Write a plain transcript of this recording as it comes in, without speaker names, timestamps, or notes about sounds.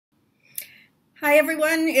Hi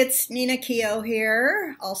everyone, it's Nina Keogh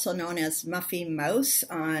here, also known as Muffy Mouse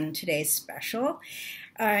on today's special.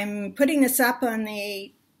 I'm putting this up on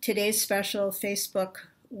the Today's Special Facebook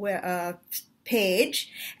page,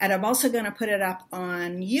 and I'm also going to put it up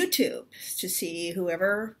on YouTube to see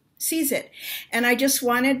whoever sees it. And I just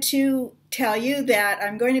wanted to tell you that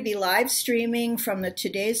I'm going to be live streaming from the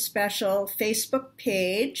Today's Special Facebook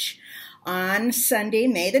page on Sunday,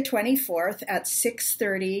 May the 24th at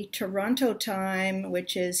 6:30 Toronto time,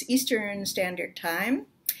 which is Eastern Standard Time.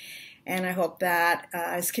 And I hope that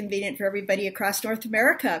is convenient for everybody across North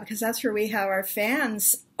America, because that's where we have our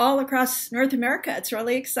fans all across North America. It's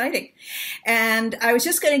really exciting. And I was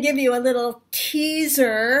just going to give you a little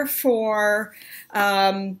teaser for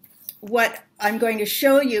what I'm going to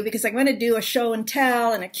show you, because I'm going to do a show and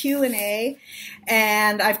tell and a Q&A,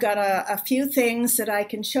 and I've got a few things that I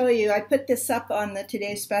can show you. I put this up on the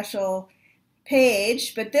Today's Special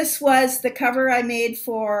page, but this was the cover I made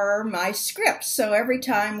for my script. So every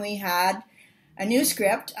time we had a new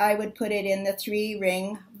script, I would put it in the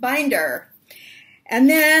 3-ring binder. And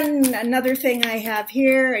then another thing I have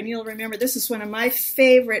here, and you'll remember this is one of my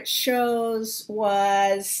favorite shows,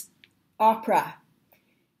 was opera.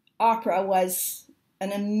 Opera was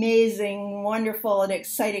an amazing, wonderful, and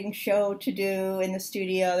exciting show to do in the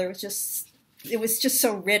studio. It was just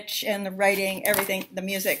so rich, and the writing, everything, the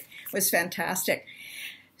music was fantastic.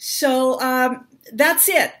 So that's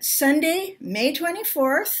it. Sunday, May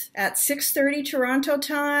 24th at 6:30 Toronto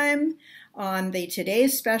time on the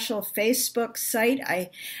Today's Special Facebook site.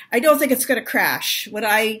 I don't think it's going to crash. When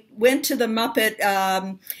I went to the Muppet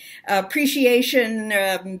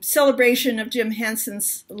appreciation celebration of Jim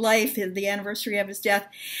Henson's life, the anniversary of his death,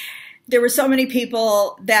 there were so many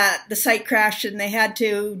people that the site crashed, and they had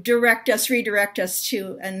to redirect us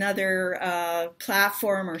to another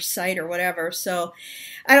platform or site or whatever. So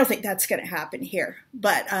I don't think that's going to happen here.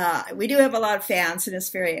 But we do have a lot of fans, and it's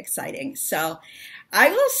very exciting. So I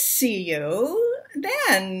will see you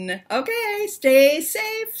then. Okay, stay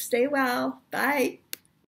safe, stay well. Bye.